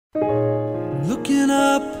looking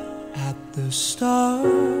up at the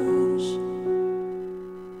stars.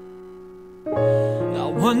 I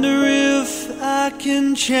wonder if I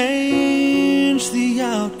can change the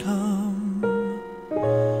outcome,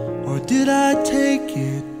 or did I take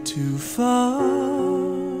it too far?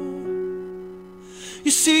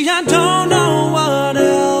 You see, I don't know what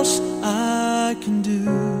else I can do.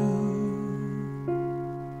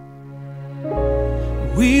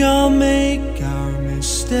 We all make our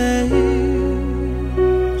mistakes.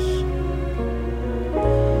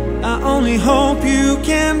 I only hope you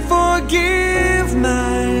can forgive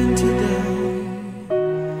mine today.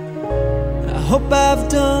 I hope I've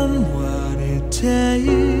done what it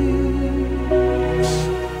takes,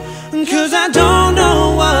 'cause I don't know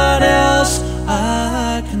what else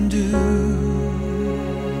I can do.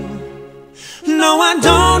 No, I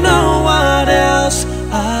don't know what else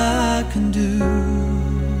I can do.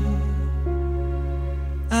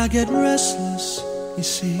 I get restless, you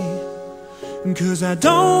see, 'cause I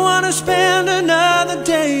don't want to spend another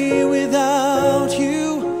day without you.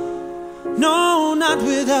 No, not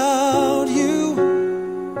without you.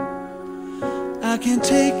 I can't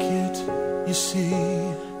take it, you see.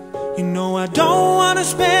 You know I don't want to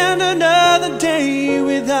spend another day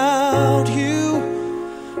without you.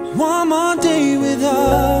 One more day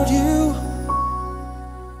without you.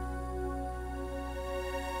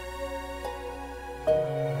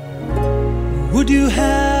 Would you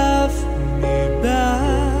have me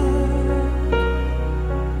back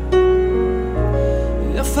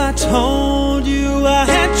if I told you I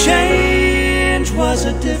had changed, was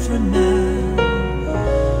a different man?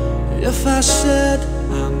 If I said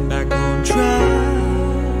I'm back on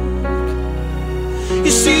track?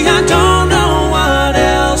 You see, I don't know what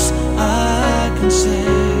else I can say.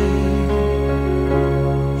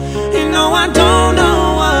 You know, I don't know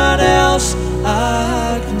what else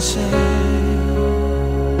I can say.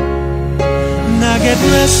 I get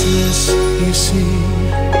restless, you see,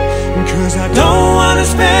 'cause I don't want to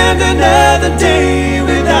spend another day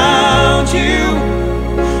without you.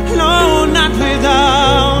 No, not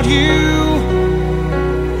without you.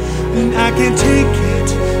 And I can't take it,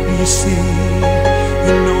 you see.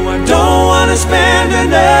 You know I don't want to spend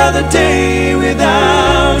another day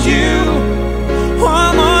without you.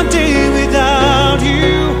 One more day without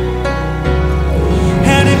you.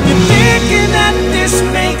 And if you're thinking that this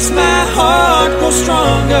makes my heart grow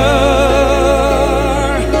stronger,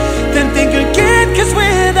 then think again, 'cause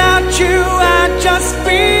without you I just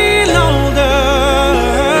feel older.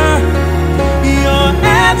 Your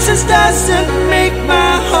absence doesn't make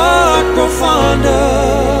my heart grow fonder.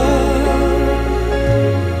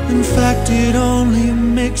 In fact, it only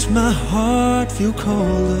makes my heart feel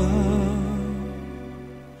colder.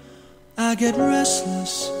 I get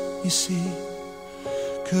restless, you see,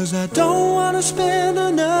 'cause I don't want to spend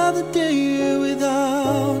another day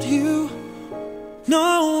without you. No,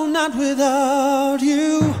 not without you.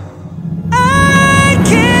 I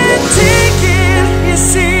can't take it, you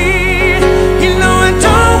see.